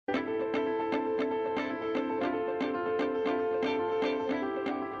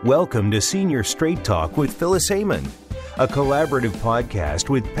Welcome to Senior Straight Talk with Phyllis Heyman, a collaborative podcast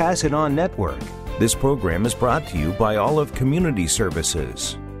with Pass It On Network. This program is brought to you by Olive Community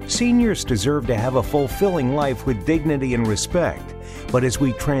Services. Seniors deserve to have a fulfilling life with dignity and respect, but as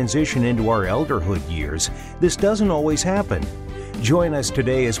we transition into our elderhood years, this doesn't always happen. Join us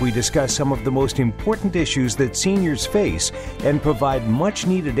today as we discuss some of the most important issues that seniors face and provide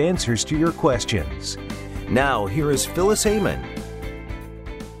much-needed answers to your questions. Now, here is Phyllis Heyman.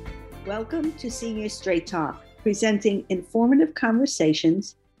 Welcome to Senior Straight Talk, presenting informative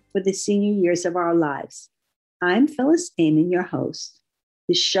conversations for the senior years of our lives. I'm Phyllis Heyman, your host.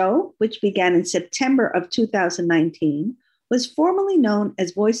 The show, which began in September of 2019, was formerly known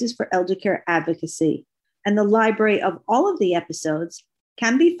as Voices for Eldercare Advocacy, and the library of all of the episodes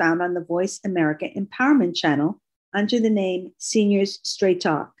can be found on the Voice America Empowerment channel under the name Seniors Straight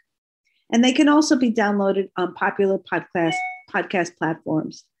Talk. And they can also be downloaded on popular podcast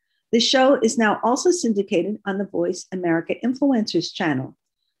platforms. The show is now also syndicated on the Voice America Influencers channel.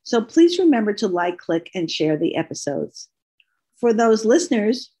 So please remember to like, click, and share the episodes. For those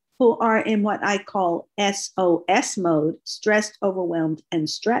listeners who are in what I call SOS mode, stressed, overwhelmed, and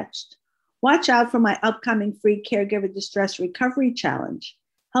stretched, watch out for my upcoming free Caregiver Distress Recovery Challenge,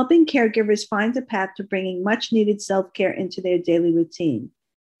 helping caregivers find a path to bringing much-needed self-care into their daily routine.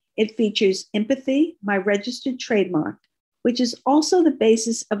 It features empathy, my registered trademark, which is also the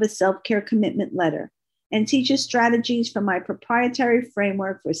basis of a self-care commitment letter, and teaches strategies from my proprietary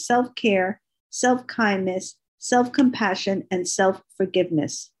framework for self-care, self-kindness, self-compassion, and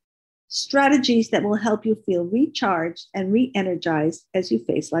self-forgiveness. Strategies that will help you feel recharged and re-energized as you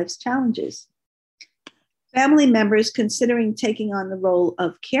face life's challenges. Family members considering taking on the role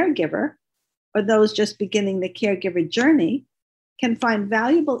of caregiver, or those just beginning the caregiver journey, can find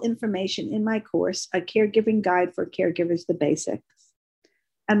valuable information in my course, A Caregiving Guide for Caregivers, The Basics.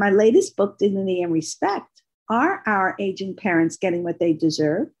 And my latest book, Dignity and Respect, Are Our Aging Parents Getting What They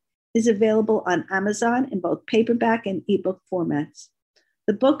Deserve?, is available on Amazon in both paperback and ebook formats.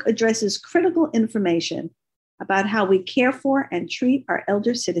 The book addresses critical information about how we care for and treat our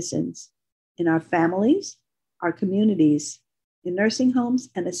elder citizens in our families, our communities, in nursing homes,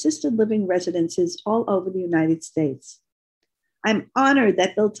 and assisted living residences all over the United States. I'm honored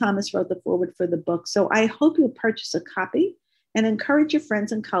that Bill Thomas wrote the foreword for the book, so I hope you'll purchase a copy and encourage your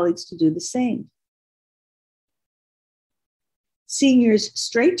friends and colleagues to do the same. Seniors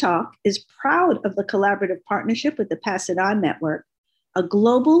Straight Talk is proud of the collaborative partnership with the Pass It On Network, a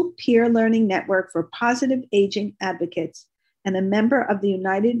global peer learning network for positive aging advocates and a member of the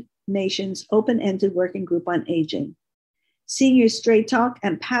United Nations Open-Ended Working Group on Aging. Seniors Straight Talk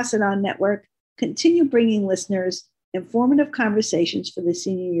and Pass It On Network continue bringing listeners informative conversations for the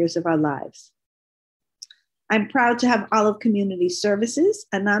senior years of our lives. I'm proud to have Olive Community Services,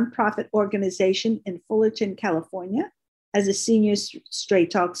 a nonprofit organization in Fullerton, California, as a Senior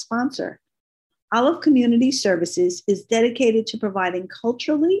Straight Talk sponsor. Olive Community Services is dedicated to providing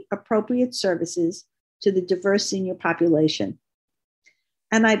culturally appropriate services to the diverse senior population.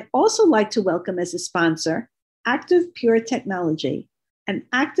 And I'd also like to welcome as a sponsor, Active Pure Technology, an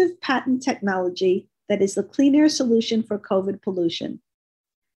active patent technology that is the clean air solution for COVID pollution.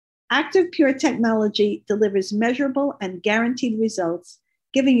 Active Pure Technology delivers measurable and guaranteed results,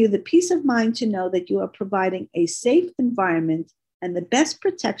 giving you the peace of mind to know that you are providing a safe environment and the best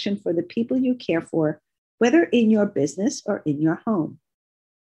protection for the people you care for, whether in your business or in your home.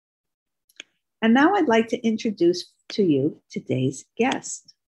 And now I'd like to introduce to you today's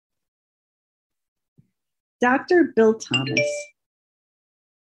guest, Dr. Bill Thomas.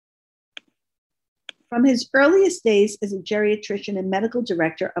 From his earliest days as a geriatrician and medical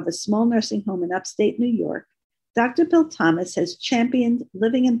director of a small nursing home in upstate New York, Dr. Bill Thomas has championed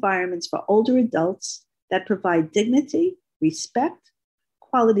living environments for older adults that provide dignity, respect,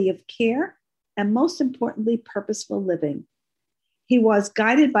 quality of care, and most importantly, purposeful living. He was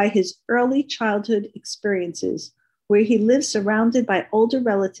guided by his early childhood experiences, where he lived surrounded by older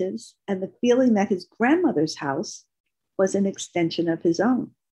relatives and the feeling that his grandmother's house was an extension of his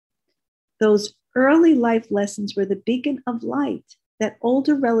own. Those early life lessons were the beacon of light that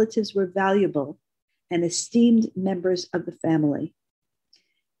older relatives were valuable and esteemed members of the family.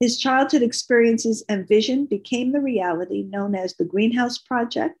 His childhood experiences and vision became the reality known as the Greenhouse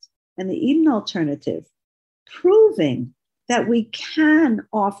Project and the Eden Alternative, proving that we can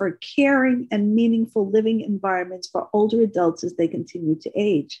offer caring and meaningful living environments for older adults as they continue to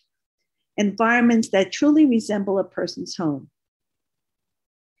age, environments that truly resemble a person's home.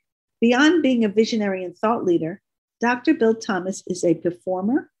 Beyond being a visionary and thought leader, Dr. Bill Thomas is a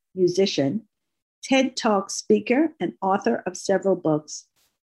performer, musician, TED Talk speaker, and author of several books.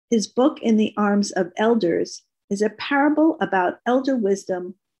 His book, In the Arms of Elders, is a parable about elder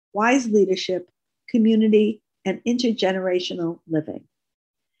wisdom, wise leadership, community, and intergenerational living.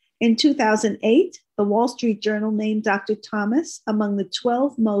 In 2008, the Wall Street Journal named Dr. Thomas among the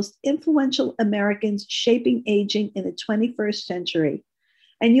 12 most influential Americans shaping aging in the 21st century,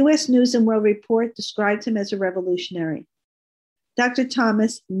 and U.S. News and World Report described him as a revolutionary. Dr.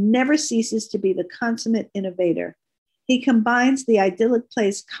 Thomas never ceases to be the consummate innovator. He combines the idyllic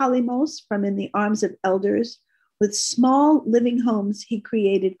place Kalimos from In the Arms of Elders with small living homes he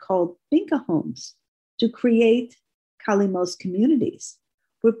created called Binka homes to create Kalimos communities,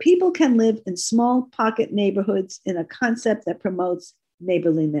 where people can live in small pocket neighborhoods in a concept that promotes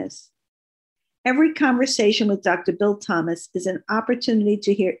neighborliness. Every conversation with Dr. Bill Thomas is an opportunity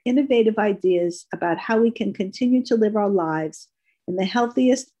to hear innovative ideas about how we can continue to live our lives in the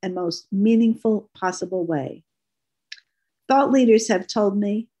healthiest and most meaningful possible way. Thought leaders have told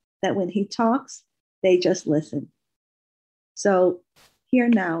me that when he talks, they just listen. So here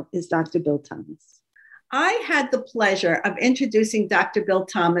now is Dr. Bill Thomas. I had the pleasure of introducing Dr. Bill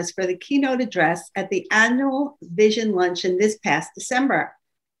Thomas for the keynote address at the annual Vision Luncheon this past December.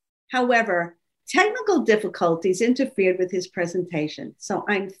 However, technical difficulties interfered with his presentation. So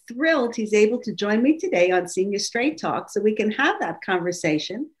I'm thrilled he's able to join me today on Senior Straight Talk so we can have that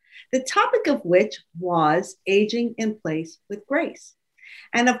conversation, the topic of which was aging in place with grace.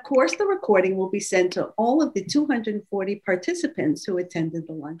 And of course, the recording will be sent to all of the 240 participants who attended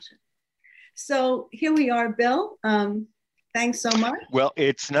the luncheon. So here we are, Bill. Thanks so much. Well,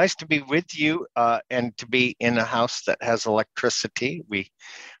 it's nice to be with you and to be in a house that has electricity.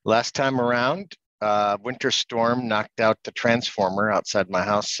 Last time around, winter storm knocked out the transformer outside my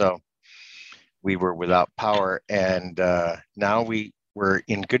house, so we were without power, and now we're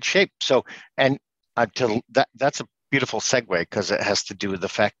in good shape. So, and that's a beautiful segue because it has to do with the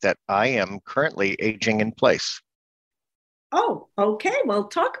fact that I am currently aging in place. Oh, okay. Well,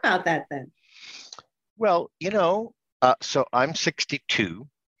 talk about that then. Well, so I'm 62,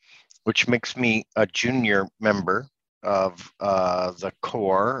 which makes me a junior member of the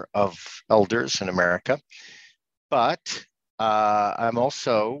core of elders in America. But I'm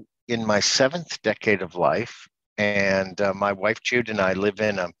also in my 7th decade of life. And my wife, Jude, and I live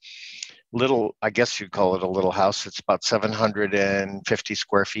in a little, I guess you'd call it a little house. It's about 750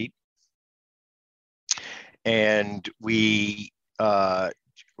 square feet. And we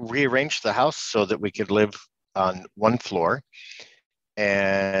rearranged the house so that we could live on one floor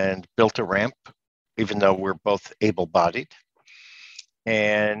and built a ramp, even though we're both able-bodied,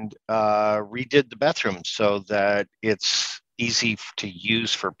 and redid the bathroom so that it's easy to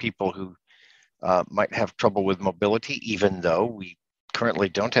use for people who might have trouble with mobility, even though we currently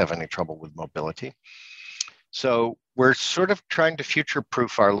don't have any trouble with mobility. So we're sort of trying to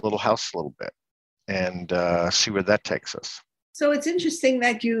future-proof our little house a little bit and see where that takes us. So it's interesting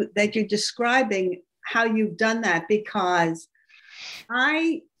that you're describing how you've done that, because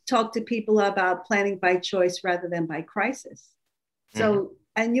I talk to people about planning by choice rather than by crisis. So,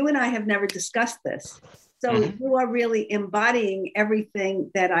 and you and I have never discussed this. So you are really embodying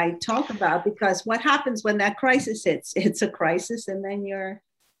everything that I talk about, because what happens when that crisis hits? It's a crisis, and then you're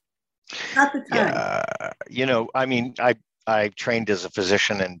not the time. Yeah, I mean, I trained as a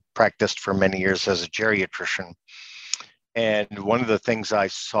physician and practiced for many years as a geriatrician. And one of the things I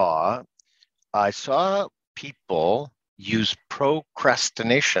saw people use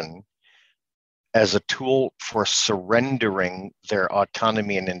procrastination as a tool for surrendering their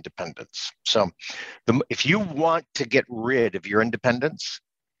autonomy and independence. So if you want to get rid of your independence,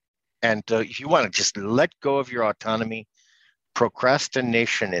 and if you want to just let go of your autonomy,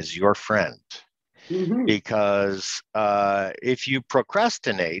 procrastination is your friend. Because if you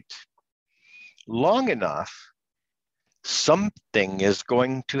procrastinate long enough, something is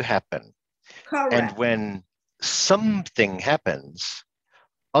going to happen. Correct. And when something happens,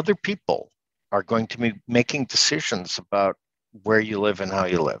 other people are going to be making decisions about where you live and how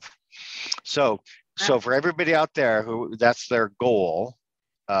you live. So for everybody out there who that's their goal,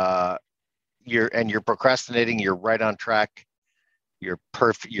 you're procrastinating, you're right on track. You're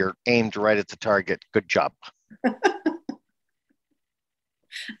perfect. You're aimed right at the target. Good job.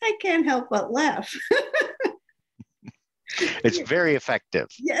 I can't help but laugh. It's very effective.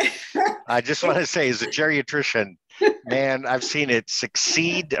 Yeah. I just want to say, as a geriatrician, man, I've seen it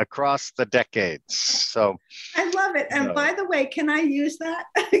succeed across the decades. So I love it. And by the way, can I use that?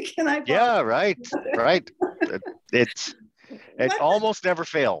 Can I? Yeah, right. It almost never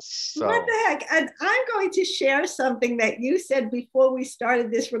fails. So. What the heck? And I'm going to share something that you said before we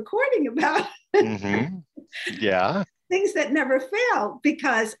started this recording about. Yeah. things that never fail,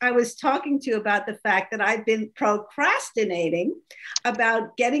 because I was talking to you about the fact that I've been procrastinating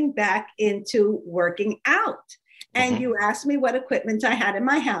about getting back into working out. And Mhm. you asked me what equipment I had in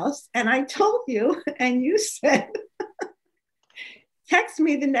my house, and I told you, and you said, text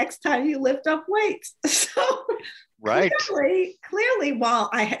me the next time you lift up weights. So Right. clearly, while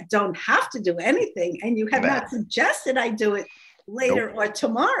I don't have to do anything, and you have Nah. not suggested I do it Nope. later or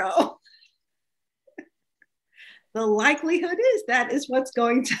tomorrow, the likelihood is that is what's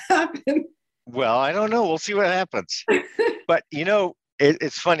going to happen. Well, I don't know. We'll see what happens. But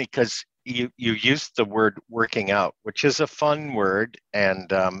it's funny because you used the word working out, which is a fun word,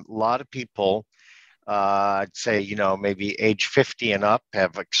 and a lot of people, I'd say, maybe age 50 and up,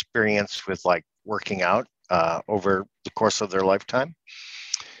 have experience with like working out over the course of their lifetime.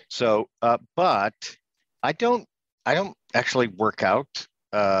 So, but I don't, I don't actually work out.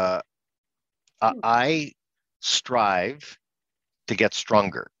 I strive to get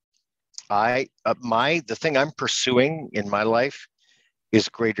stronger. The thing I'm pursuing in my life is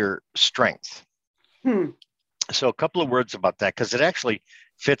greater strength. Hmm. So a couple of words about that, because it actually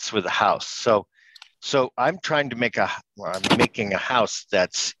fits with the house. So I'm trying to I'm making a house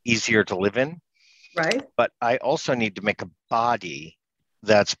that's easier to live in, Right? but I also need to make a body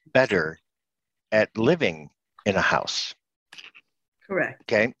that's better at living in a house. Correct.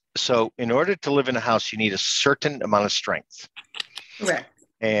 Okay. So in order to live in a house, you need a certain amount of strength. Correct.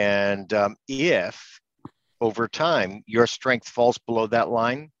 And if over time your strength falls below that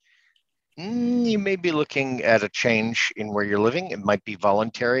line, you may be looking at a change in where you're living. It might be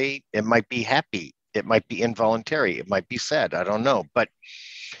voluntary. It might be happy. It might be involuntary. It might be sad. I don't know. But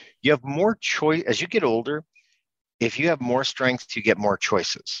you have more choice as you get older. If you have more strength, you get more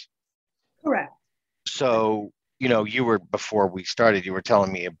choices. Correct. So, before we started, you were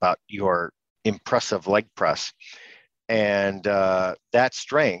telling me about your impressive leg press. And that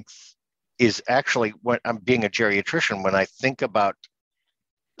strength is actually, when I'm being a geriatrician, when I think about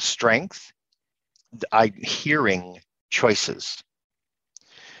strength, I'm hearing choices.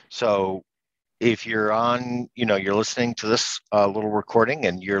 So if you're you're listening to this little recording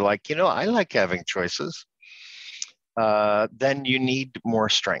and you're like, I like having choices, then you need more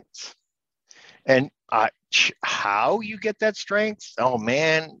strength. And how you get that strength? Oh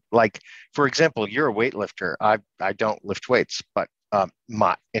man, like for example, you're a weightlifter. I don't lift weights, but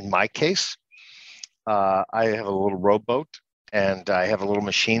in my case, I have a little rowboat, and I have a little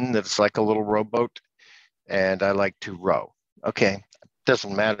machine that's like a little rowboat, and I like to row. Okay,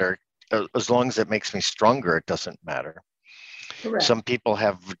 doesn't matter. As long as it makes me stronger, it doesn't matter. Correct. Some people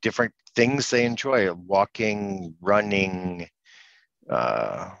have different things they enjoy: walking, running.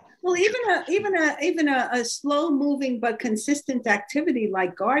 Well, even a slow moving but consistent activity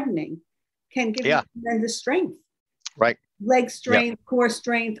like gardening can give you Yeah, tremendous strength. right. Leg Yep, strength, core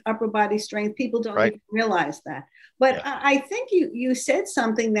strength, upper body strength. People don't right. even realize that. But Yeah. I think you said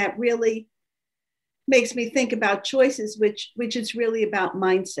something that really makes me think about choices, which is really about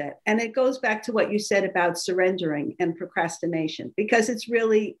mindset. And it goes back to what you said about surrendering and procrastination, because it's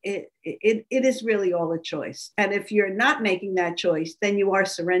really it is really all a choice. And if you're not making that choice, then you are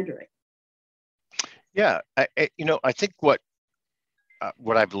surrendering. Yeah. I think what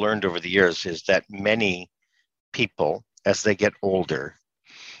I've learned over the years is that many people, as they get older,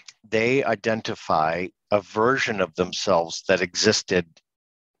 they identify a version of themselves that existed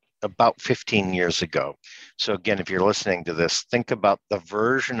about 15 years ago. So again, if you're listening to this, think about the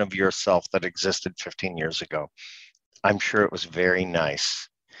version of yourself that existed 15 years ago. I'm sure it was very nice.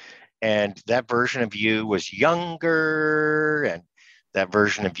 And that version of you was younger, and that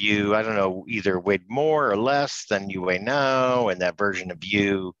version of you, I don't know, either weighed more or less than you weigh now. And that version of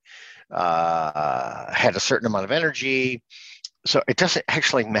you had a certain amount of energy. So it doesn't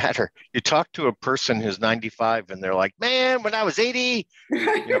actually matter. You talk to a person who's 95 and they're like, man, when I was 80,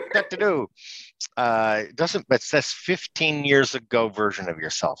 what to do. It doesn't, but that's 15 years ago version of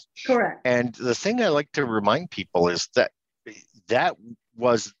yourself. Correct. And the thing I like to remind people is that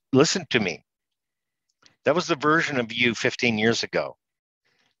listen to me. That was the version of you 15 years ago.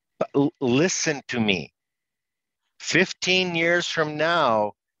 But listen to me. 15 years from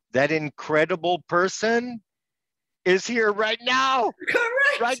now, that incredible person is here right now.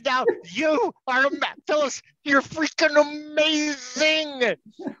 Correct. Right now. You are, Phyllis, you're freaking amazing.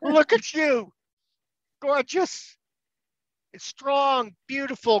 Look at you. Gorgeous. It's strong,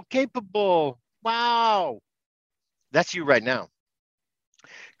 beautiful, capable. Wow. That's you right now.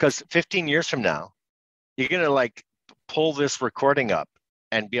 Because 15 years from now, you're going to like pull this recording up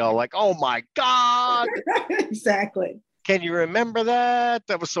and be all like, oh my God. Exactly. Can you remember that?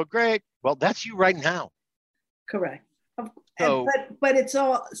 That was so great. Well, that's you right now. Correct. So, but it's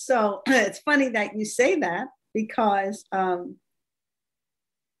all so it's funny that you say that because well,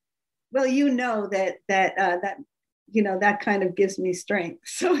 that that kind of gives me strength.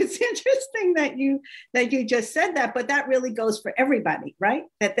 So it's interesting that you just said that, but that really goes for everybody, right?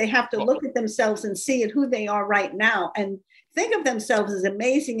 That they have to look at themselves and see it who they are right now and think of themselves as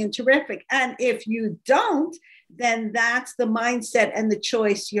amazing and terrific. And if you don't, then that's the mindset and the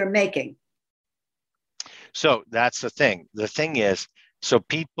choice you're making. so that's the thing. The thing is, so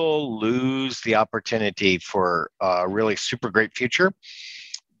people lose the opportunity for a really super great future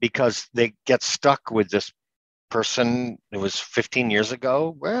because they get stuck with this person who was 15 years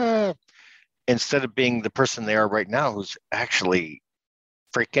ago, instead of being the person they are right now, who's actually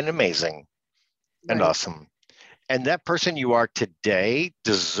freaking amazing and awesome. And that person you are today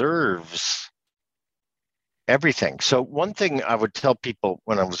deserves everything. So one thing I would tell people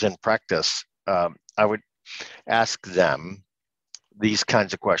when I was in practice, I would ask them these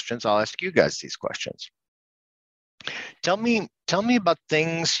kinds of questions. I'll ask you guys these questions. Tell me about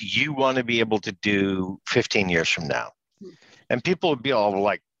things you want to be able to do 15 years from now. And people would be all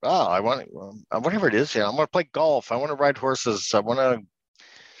like, oh, I want to, whatever it is, I want to play golf. I want to ride horses. I want to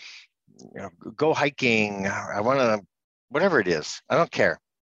go hiking. I want to, whatever it is, I don't care.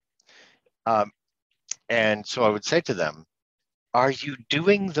 And so I would say to them, are you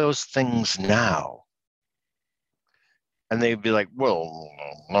doing those things now? And they'd be like, well,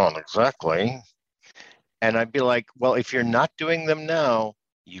 not exactly. And I'd be like, well, if you're not doing them now,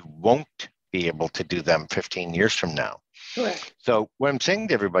 you won't be able to do them 15 years from now. Correct. So what I'm saying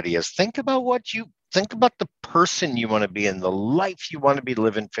to everybody is think about the person you want to be in, the life you want to be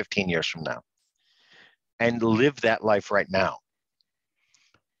living 15 years from now, and live that life right now.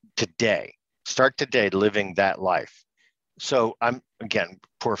 Today, start today living that life. So I'm, again,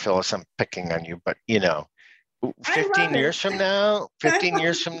 poor Phyllis, I'm picking on you, but 15 years from now,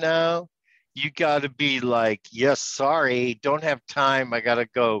 you got to be like, yes, sorry, don't have time. I got to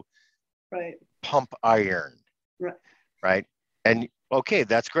go pump iron. Right. And okay,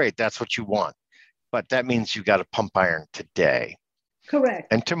 that's great. That's what you want. But that means you got to pump iron today. Correct.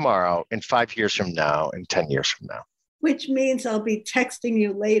 And tomorrow, and 5 years from now, and 10 years from now. Which means I'll be texting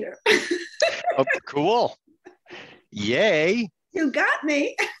you later. Oh, cool. Yay. You got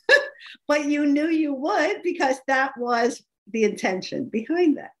me. But you knew you would because that was the intention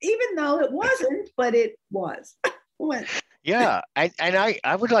behind that, even though it wasn't, but it was. Yeah, I'd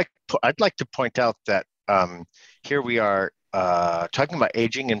like to point out that here we are talking about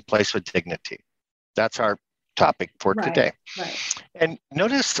aging in place with dignity. That's our topic for today. Right. And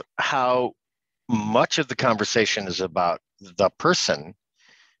notice how much of the conversation is about the person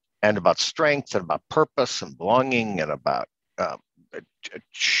and about strength and about purpose and belonging and about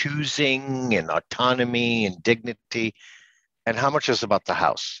choosing and autonomy and dignity, and how much is about the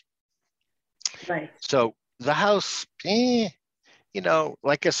house. Right. So the house,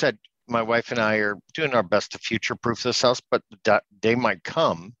 like I said, my wife and I are doing our best to future-proof this house, but the day might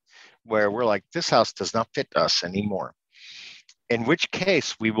come where we're like, this house does not fit us anymore. In which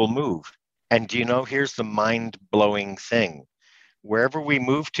case we will move. And here's the mind-blowing thing. Wherever we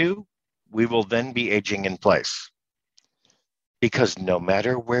move to, we will then be aging in place. Because no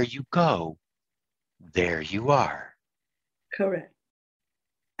matter where you go, there you are. Correct.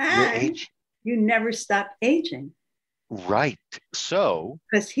 And you never stop aging. Right. So.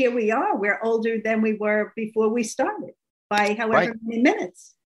 Because here we are, we're older than we were before we started by however many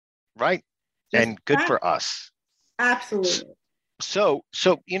minutes. Right. And good for us. Absolutely. So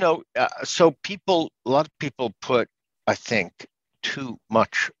a lot of people put, I think, too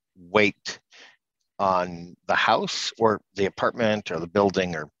much weight on the house or the apartment or the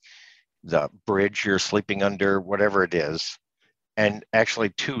building or the bridge you're sleeping under, whatever it is, and actually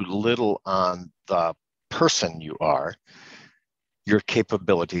too little on the person you are, your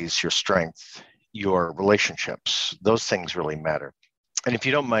capabilities, your strength, your relationships. Those things really matter. And if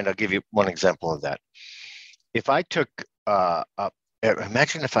you don't mind, I'll give you one example of that. If I took,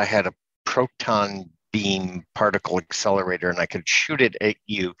 imagine if I had a proton beam particle accelerator and I could shoot it at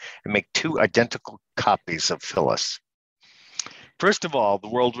you and make two identical copies of Phyllis. First of all, the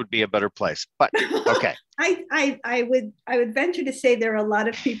world would be a better place. But okay. I would venture to say there are a lot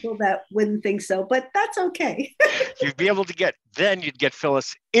of people that wouldn't think so, but that's okay. You'd get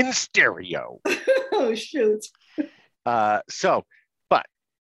Phyllis in stereo. Oh, shoot. But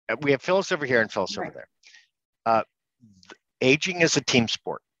we have Phyllis over here and Phyllis over there. Aging is a team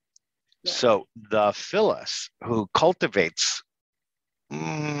sport. Yeah. So the Phyllis who cultivates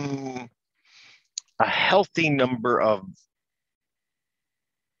a healthy number of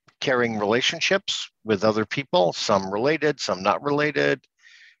caring relationships with other people, some related, some not related,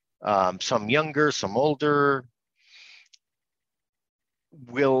 some younger, some older,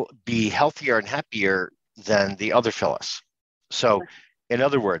 will be healthier and happier than the other Phyllis. So, in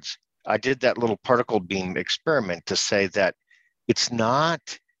other words, I did that little particle beam experiment to say that it's not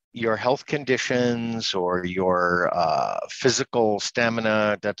your health conditions or your physical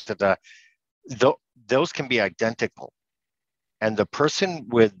stamina, those can be identical. And the person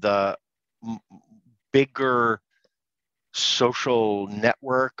with the bigger social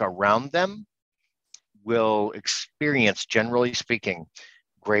network around them will experience, generally speaking,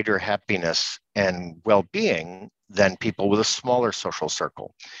 greater happiness and well-being than people with a smaller social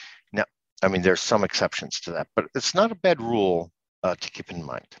circle. Now, I mean, there's some exceptions to that, but it's not a bad rule to keep in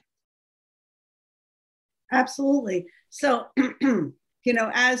mind. Absolutely. So,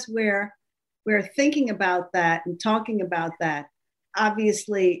 as we're thinking about that and talking about that,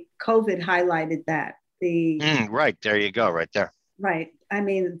 obviously COVID highlighted that. Right, there you go, right there. Right. I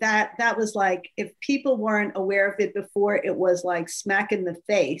mean, that was like, if people weren't aware of it before, it was like smack in the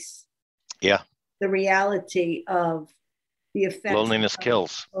face. Yeah. The reality of the effects. Loneliness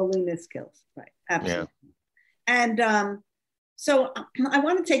kills. Loneliness kills. Right. Absolutely. Yeah. And so I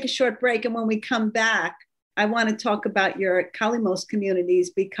want to take a short break. And when we come back, I want to talk about your Kalimos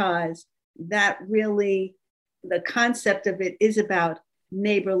communities, because that really, the concept of it is about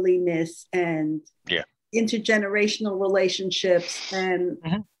neighborliness and intergenerational relationships and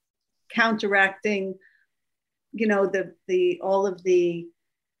counteracting, the all of the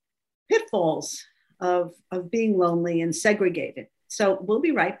pitfalls of being lonely and segregated. So we'll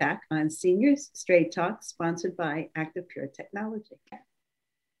be right back on Seniors Straight Talk, sponsored by Active Pure Technology.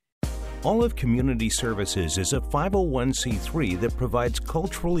 Olive Community Services is a 501c3 that provides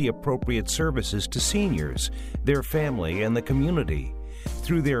culturally appropriate services to seniors, their family, and the community.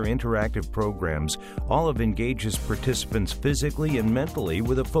 Through their interactive programs, Olive engages participants physically and mentally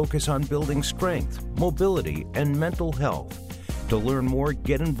with a focus on building strength, mobility, and mental health. To learn more,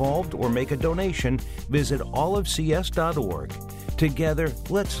 get involved, or make a donation, visit olivecs.org. Together,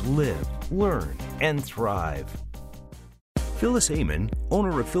 let's live, learn, and thrive. Phyllis Amon,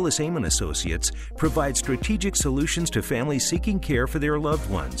 owner of Phyllis Amon Associates, provides strategic solutions to families seeking care for their loved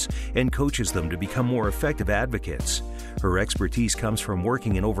ones and coaches them to become more effective advocates. Her expertise comes from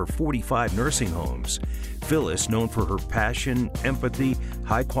working in over 45 nursing homes. Phyllis, known for her passion, empathy,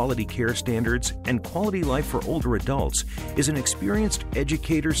 high-quality care standards, and quality life for older adults, is an experienced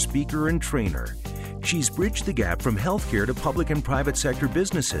educator, speaker, and trainer. She's bridged the gap from healthcare to public and private sector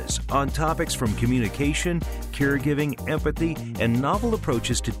businesses on topics from communication, caregiving, empathy, and novel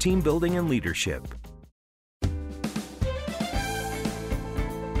approaches to team building and leadership.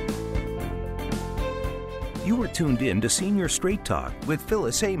 You are tuned in to Senior Straight Talk with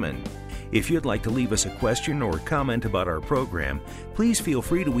Phyllis Amon. If you'd like to leave us a question or comment about our program, please feel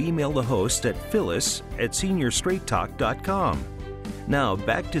free to email the host at phyllis@seniorstraighttalk.com. Now,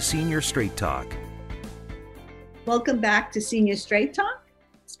 back to Senior Straight Talk. Welcome back to Senior Straight Talk,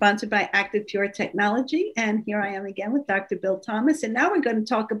 sponsored by Active Pure Technology. And here I am again with Dr. Bill Thomas. And now we're going to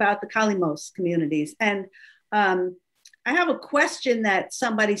talk about the Kalimos communities. And I have a question that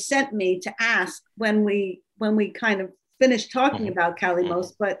somebody sent me to ask when we kind of finished talking about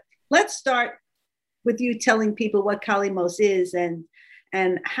Kalimos. But let's start with you telling people what Kalimos is and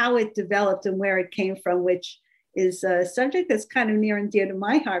how it developed and where it came from, which is a subject that's kind of near and dear to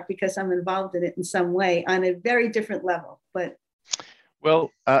my heart because I'm involved in it in some way on a very different level. But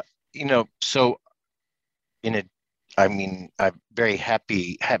so a very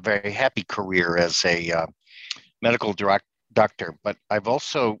happy career as a medical doctor, but I've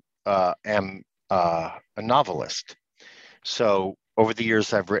also am a novelist. So over the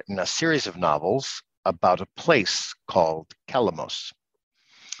years, I've written a series of novels about a place called Kalimos.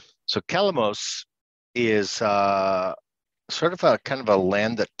 So Kalimos is sort of a kind of a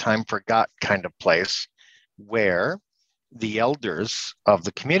land that time forgot kind of place where the elders of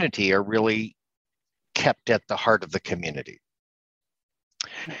the community are really kept at the heart of the community.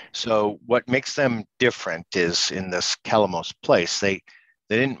 So what makes them different is in this Kalimos place, they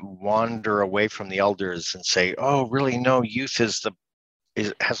didn't wander away from the elders and say, oh, really, no, youth has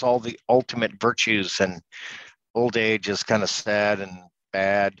all the ultimate virtues and old age is kind of sad and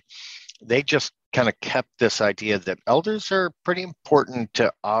bad. They just kind of kept this idea that elders are pretty important to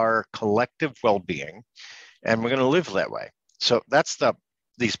our collective well-being, and we're going to live that way. So that's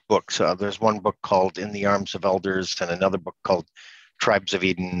these books. There's one book called In the Arms of Elders and another book called Tribes of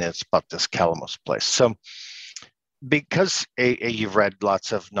Eden. It's about this Kalimos place. So because you've read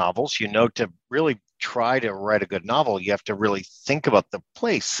lots of novels, to really try to write a good novel, you have to really think about the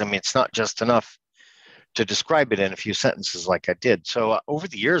place. I mean, it's not just enough to describe it in a few sentences like I did. So over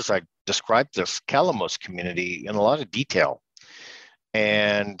the years, I described this Calamos community in a lot of detail.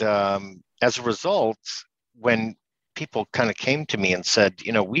 And as a result, when people kind of came to me and said,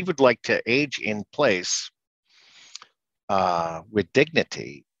 we would like to age in place with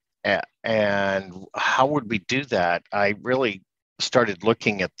dignity, and how would we do that? I really started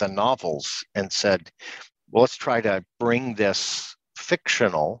looking at the novels and said, well, let's try to bring this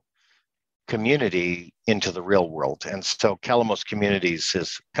fictional community into the real world. And so Calamos Communities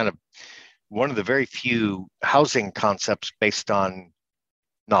is kind of one of the very few housing concepts based on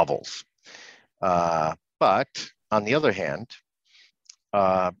novels. But on the other hand,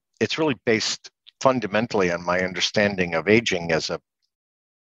 it's really based fundamentally on my understanding of aging as a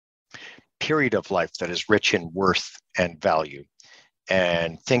period of life that is rich in worth and value,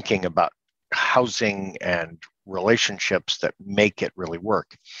 and thinking about housing and relationships that make it really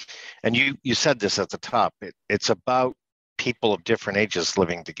work. And you said this at the top, it's about people of different ages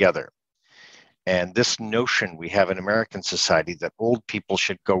living together. And this notion we have in American society that old people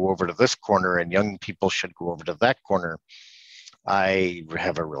should go over to this corner and young people should go over to that corner, I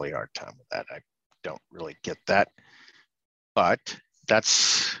have a really hard time with that. I don't really get that. But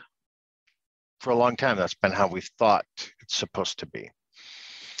that's, for a long time, that's been how we've thought it's supposed to be.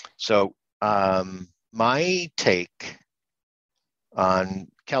 So my take on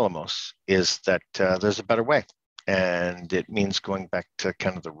Calamos is that there's a better way, and it means going back to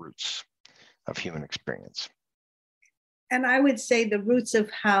kind of the roots of human experience. And I would say the roots of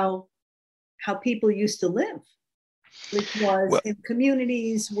how people used to live, which was in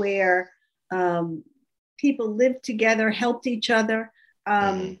communities where people lived together, helped each other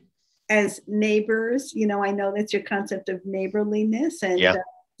as neighbors. I know that's your concept of neighborliness, and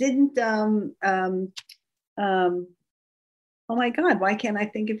didn't oh my God, why can't I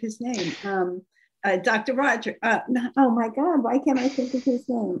think of his name? Dr. Roger. Oh my God, why can't I think of his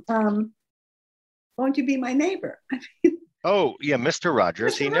name? Won't you be my neighbor? Oh, yeah, Mr.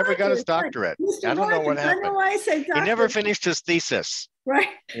 Rogers. He never got his doctorate. I don't know what happened. I know why I said doctor. He never finished his thesis. Right.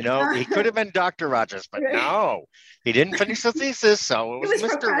 He could have been Dr. Rogers, but no, he didn't finish the thesis, so it was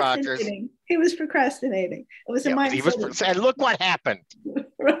Mr. Rogers. He was procrastinating. It was a mindset. And look what happened.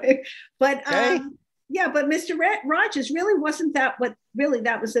 Right. But but Mr. Rogers really wasn't that what really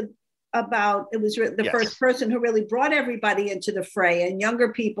that was about. It was the first person who really brought everybody into the fray, and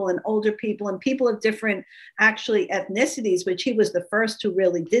younger people and older people and people of different actually ethnicities, which he was the first who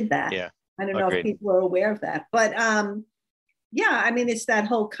really did that. Yeah. I don't know if people are aware of that, but it's that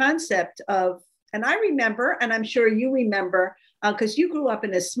whole concept of, and I remember, and I'm sure you remember, because you grew up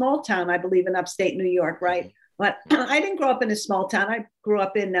in a small town, I believe in upstate New York, right? But I didn't grow up in a small town. I grew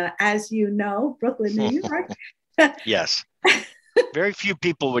up in, as you know, Brooklyn, New York. Yes. Very few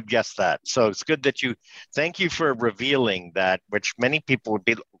people would guess that. So it's good that thank you for revealing that, which many people would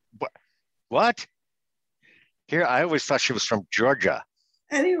be, what? Here, I always thought she was from Georgia.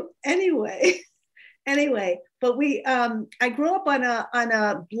 Anyway, but I grew up on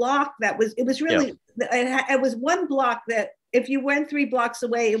a block that was it was one block that if you went 3 blocks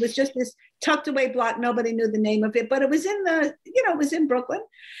away, it was just this tucked away block. Nobody knew the name of it, but it was it was in Brooklyn.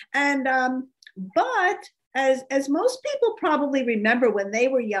 And, but as most people probably remember when they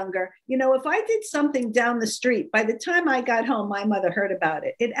were younger, if I did something down the street, by the time I got home, my mother heard about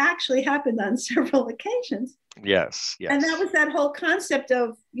it. It actually happened on several occasions. Yes. And that was that whole concept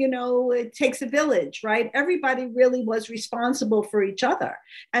of, it takes a village, right? Everybody really was responsible for each other.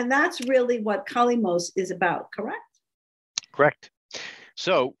 And that's really what Calamos is about, correct? Correct.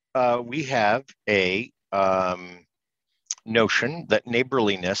 So we have a notion that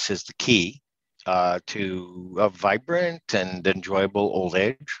neighborliness is the key to a vibrant and enjoyable old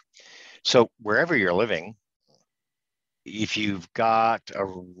age. So wherever you're living, if you've got a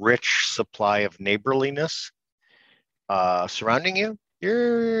rich supply of neighborliness surrounding you,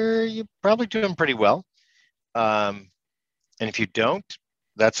 you're probably doing pretty well. And if you don't,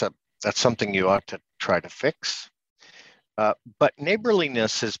 that's something you ought to try to fix. But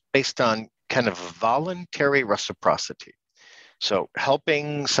neighborliness is based on kind of voluntary reciprocity. So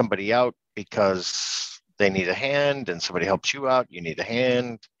helping somebody out because they need a hand, and somebody helps you out, you need a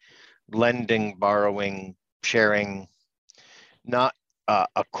hand. Lending, borrowing, sharing, not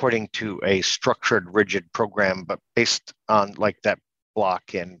according to a structured, rigid program, but based on like that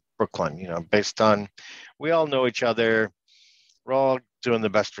block in Brooklyn, based on we all know each other. We're all doing the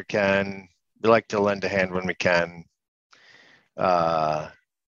best we can. We like to lend a hand when we can. I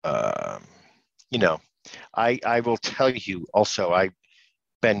will tell you also, I've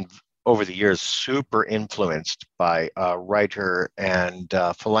been over the years, super influenced by a writer and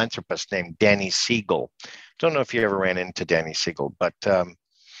philanthropist named Danny Siegel. Don't know if you ever ran into Danny Siegel, but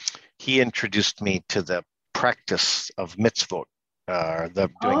he introduced me to the practice of mitzvot,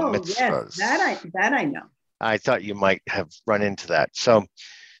 doing mitzvahs. Yes, that I know. I thought you might have run into that. So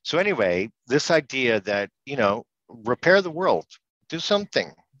anyway, this idea that, repair the world, do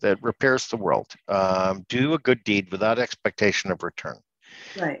something that repairs the world, do a good deed without expectation of return.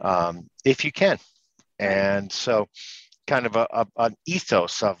 Right. If you can. And so kind of an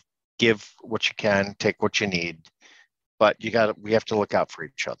ethos of give what you can, take what you need, but we have to look out for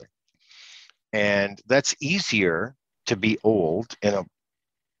each other. And that's easier to be old in a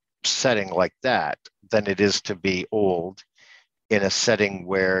setting like that than it is to be old in a setting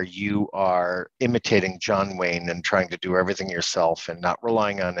where you are imitating John Wayne and trying to do everything yourself and not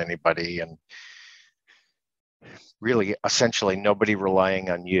relying on anybody, and really essentially nobody relying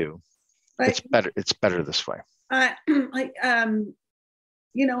on you. Right. It's better this way. And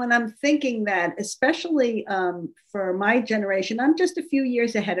I'm thinking that especially for my generation, I'm just a few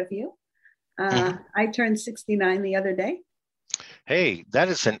years ahead of you. I turned 69 the other day. Hey, that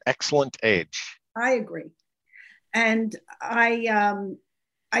is an excellent age. I agree. And I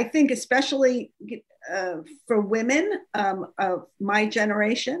think especially for women of my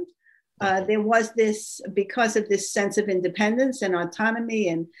generation, there was this, because of this sense of independence and autonomy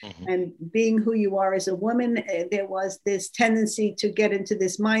and being who you are as a woman, there was this tendency to get into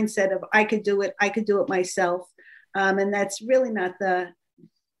this mindset of I could do it myself. And that's really not the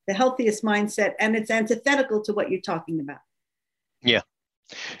healthiest mindset. And it's antithetical to what you're talking about. Yeah.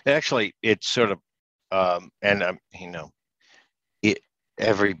 Actually, it's sort of,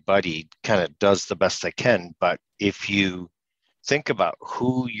 everybody kind of does the best they can. But if you think about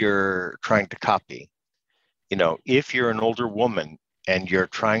who you're trying to copy, if you're an older woman and you're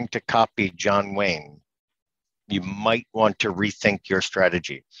trying to copy John Wayne, you might want to rethink your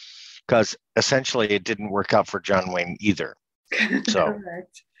strategy, because essentially it didn't work out for John Wayne either. So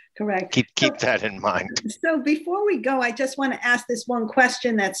Correct. Keep that in mind. So before we go, I just want to ask this one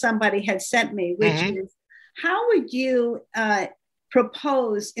question that somebody had sent me, which is, how would you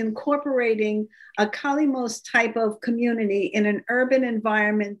propose incorporating a Kalimos type of community in an urban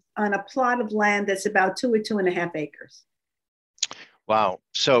environment on a plot of land that's about 2 or 2.5 acres? Wow.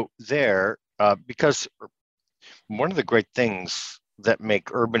 So because one of the great things that make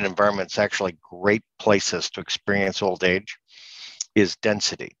urban environments actually great places to experience old age is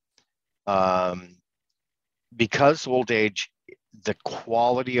density. Because old age, the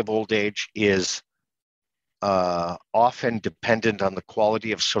quality of old age is often dependent on the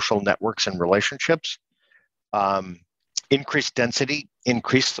quality of social networks and relationships. Increased density,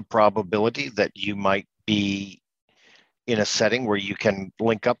 increase the probability that you might be in a setting where you can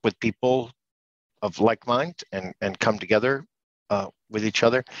link up with people of like mind and come together with each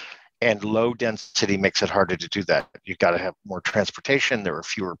other. And low density makes it harder to do that. You've got to have more transportation. There are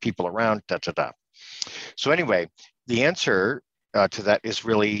fewer people around, So anyway, the answer to that is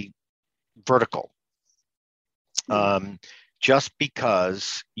really vertical. Just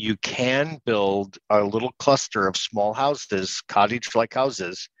because you can build a little cluster of small houses, cottage-like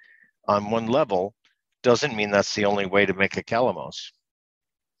houses on one level, doesn't mean that's the only way to make a Kalamos.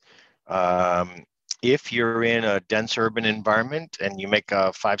 If you're in a dense urban environment and you make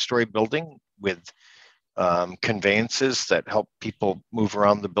a 5-story building with conveyances that help people move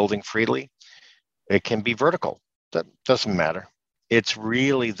around the building freely, it can be vertical. That doesn't matter. It's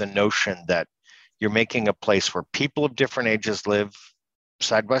really the notion that you're making a place where people of different ages live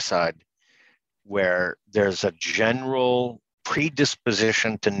side by side, where there's a general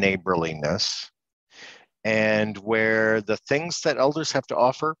predisposition to neighborliness, and where the things that elders have to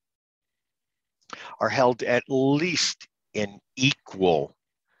offer are held at least in equal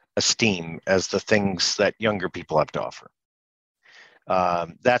esteem as the things that younger people have to offer.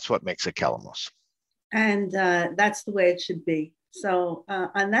 That's what makes it Kalamos. And that's the way it should be. So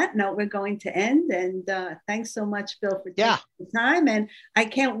on that note, we're going to end. And thanks so much, Bill, for taking the time. And I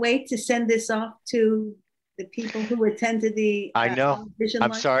can't wait to send this off to the people who attended the I know. I'm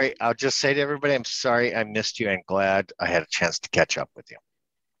lunch. Sorry. I'll just say to everybody, I'm sorry I missed you and glad I had a chance to catch up with you.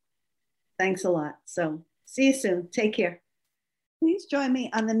 Thanks a lot. So see you soon. Take care. Please join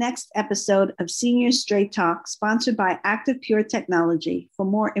me on the next episode of Senior Straight Talk, sponsored by Active Pure Technology, for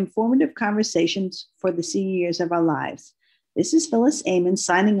more informative conversations for the senior years of our lives. This is Phyllis Amon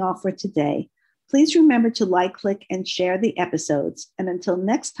signing off for today. Please remember to like, click, and share the episodes. And until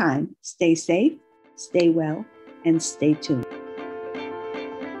next time, stay safe, stay well, and stay tuned.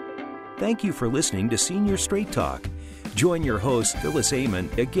 Thank you for listening to Senior Straight Talk. Join your host, Phyllis Amon,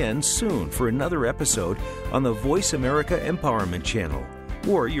 again soon for another episode on the Voice America Empowerment Channel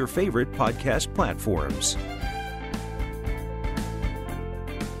or your favorite podcast platforms.